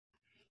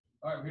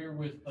All right, we're here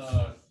with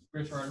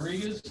Chris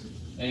Rodriguez,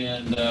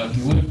 and if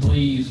you would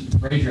please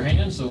raise your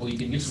hand so we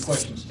can get some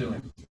questions to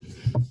him.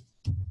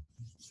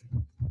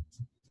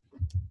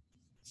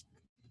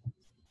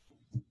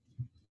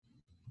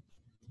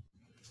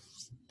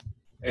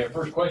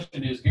 First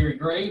question is Gary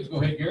Graves.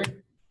 Go ahead, Gary.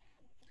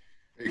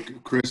 Hey,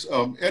 Chris.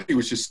 Eddie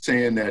was just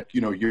saying that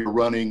you're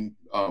running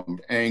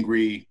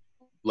angry,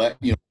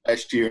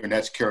 last year, and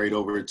that's carried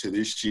over to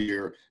this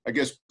year. I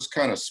guess what's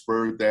kind of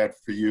spurred that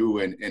for you,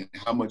 and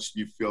how much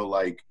do you feel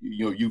like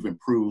you've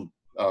improved,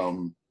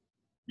 from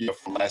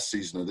last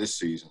season to this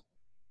season?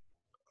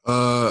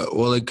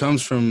 Well, it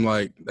comes from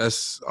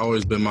that's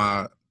always been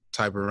my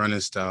type of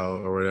running style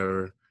or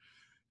whatever,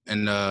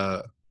 and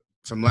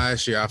from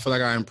last year, I feel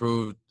like I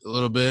improved a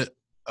little bit.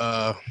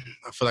 I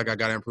feel like I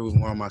got to improve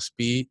more on my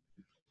speed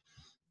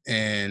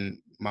and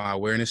my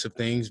awareness of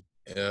things,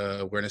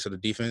 awareness of the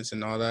defense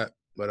and all that.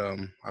 But I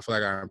feel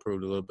like I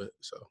improved a little bit.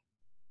 So,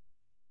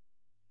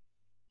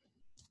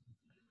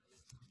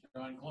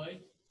 John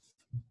Clay.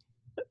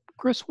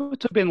 Chris,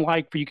 what's it been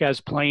like for you guys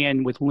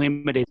playing with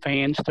limited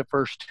fans the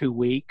first 2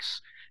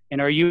 weeks? And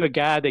are you a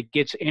guy that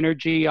gets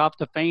energy off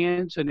the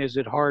fans? And is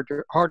it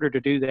harder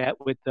to do that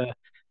with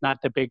not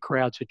the big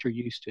crowds that you're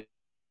used to?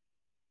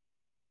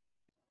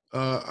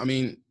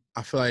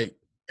 I feel like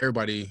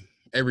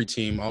every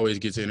team always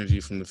gets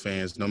energy from the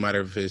fans, no matter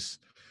if it's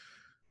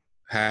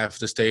half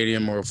the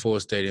stadium or a full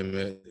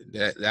stadium.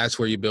 That's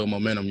where you build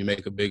momentum. You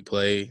make a big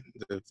play,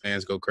 the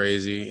fans go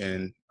crazy,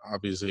 and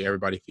obviously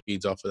everybody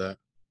feeds off of that.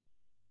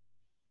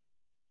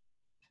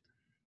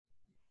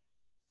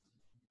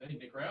 Hey,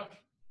 Nick Roush.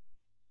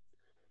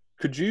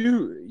 Could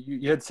you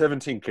had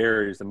 17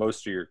 carries, the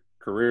most of your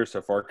career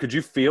so far. Could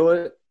you feel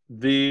it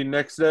the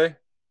next day?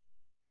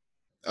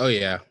 Oh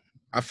yeah,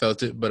 I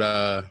felt it,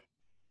 but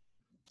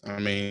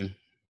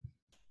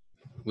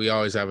we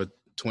always have a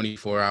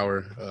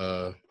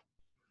 24-hour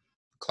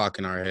clock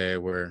in our head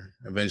where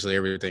eventually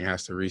everything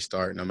has to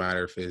restart, no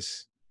matter if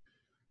it's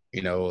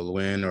a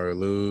win or a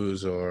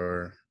lose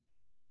or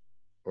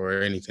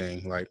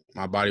anything. Like,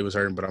 my body was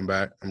hurting, but I'm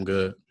back. I'm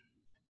good.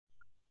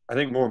 I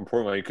think more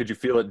importantly, could you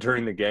feel it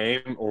during the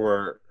game,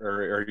 or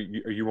are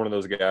you one of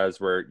those guys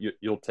where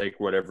you'll take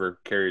whatever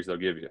carries they'll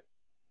give you?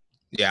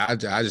 Yeah, I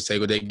just take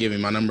what they give me.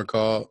 My number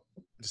called.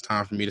 It's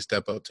time for me to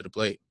step up to the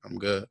plate. I'm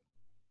good.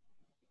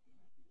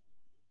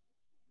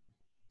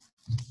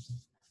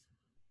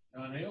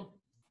 John Hill.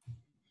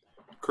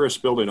 Chris,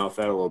 building off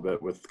that a little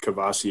bit, with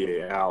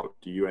Cavassier out,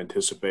 do you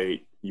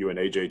anticipate you and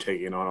AJ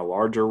taking on a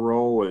larger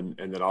role? And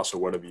then also,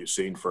 what have you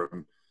seen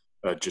from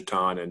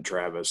Jatan and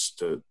Travis,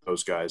 to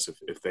those guys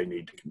if they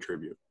need to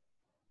contribute?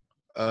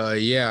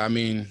 Yeah,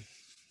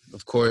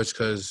 of course,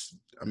 because,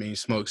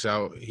 Smoke's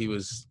out. He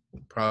was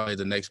probably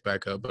the next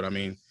backup, but,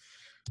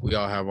 we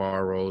all have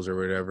our roles or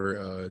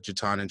whatever.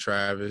 Jatan and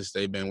Travis,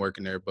 they've been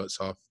working their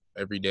butts off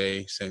every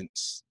day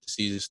since the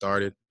season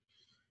started.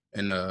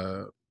 And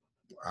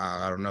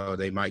I don't know,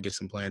 they might get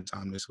some playing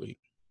time this week.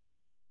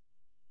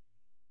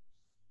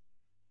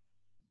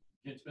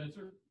 Kent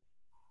Spencer.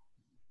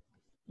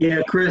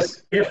 Yeah,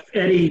 Chris, if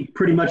Eddie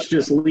pretty much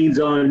just leans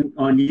on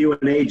you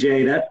and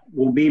AJ, that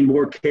will mean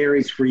more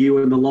carries for you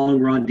in the long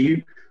run. Do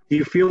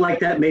you feel like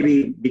that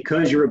maybe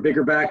because you're a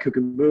bigger back who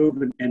can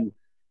move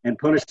and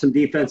punish some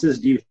defenses,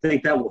 do you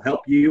think that will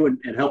help you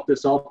and help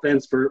this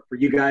offense for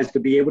you guys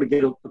to be able to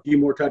get a few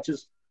more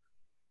touches?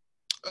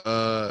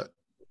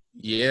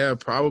 Yeah,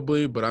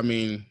 probably, but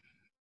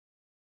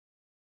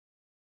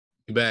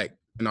back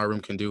in our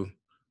room can do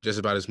just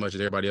about as much as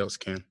everybody else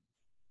can.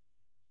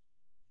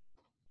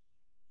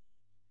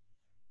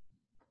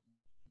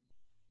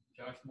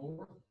 Josh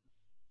Moore.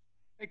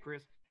 Hey,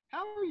 Chris.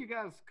 How are you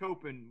guys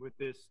coping with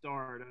this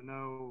start? I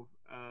know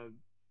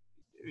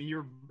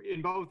you're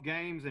in both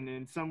games, and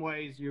in some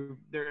ways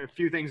there are a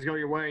few things go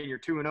your way, and you're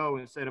 2-0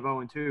 instead of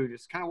 0-2.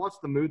 Just kind of what's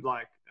the mood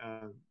like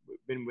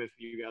been with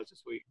you guys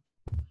this week?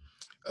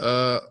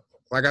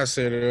 Like I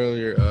said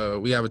earlier,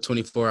 we have a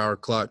 24-hour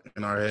clock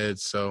in our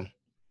heads, so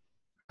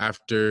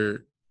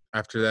after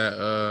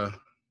that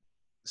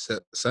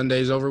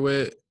Sunday's over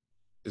with,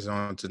 it's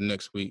on to the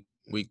next week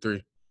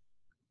 3.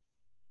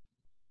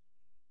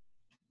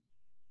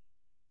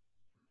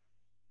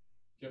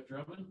 Jeff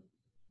Drummond.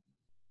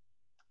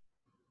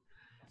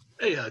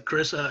 Hey,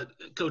 Chris,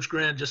 Coach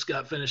Grant just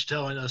got finished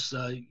telling us,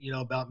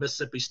 about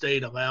Mississippi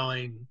State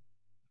allowing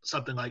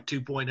something like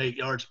 2.8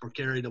 yards per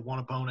carry to one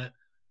opponent,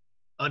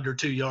 under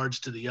 2 yards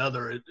to the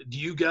other. Do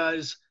you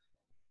guys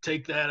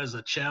take that as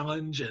a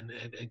challenge and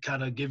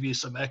kind of give you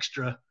some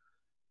extra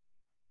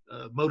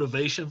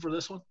motivation for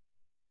this one?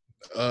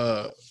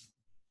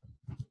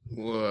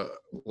 Well,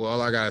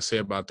 all I got to say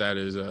about that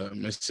is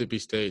Mississippi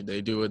State, they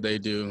do what they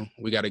do.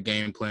 We got a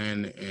game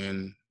plan,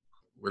 and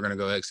we're going to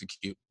go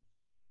execute.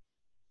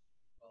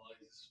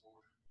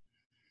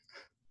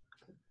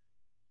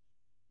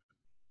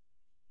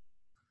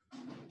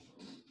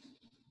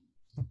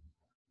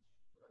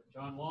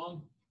 John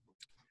Long.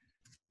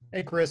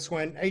 Hey, Chris,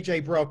 when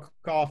AJ broke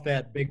off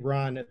that big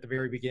run at the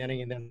very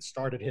beginning and then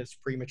started his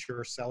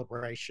premature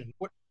celebration,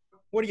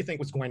 what do you think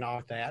was going on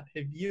with that?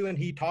 Have you and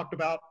he talked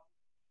about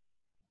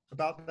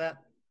that?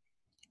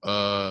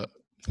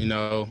 You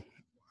know,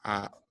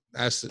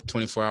 that's the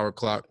 24-hour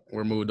clock.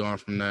 We're moved on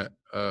from that.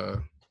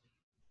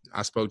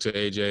 I spoke to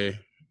AJ.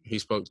 He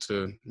spoke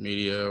to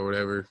media or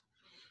whatever.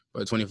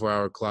 But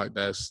 24-hour clock,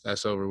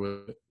 that's over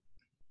with.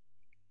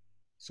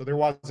 So there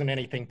wasn't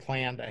anything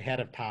planned ahead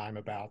of time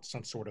about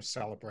some sort of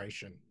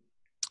celebration?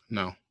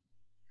 No.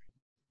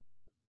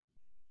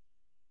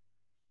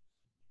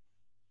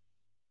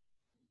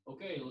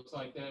 Okay, looks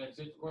like that's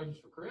it for questions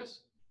for Chris.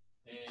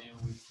 And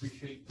we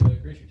appreciate,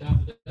 Chris, your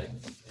time today.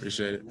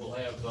 Appreciate it. We'll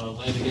have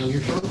Landon Hill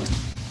here shortly.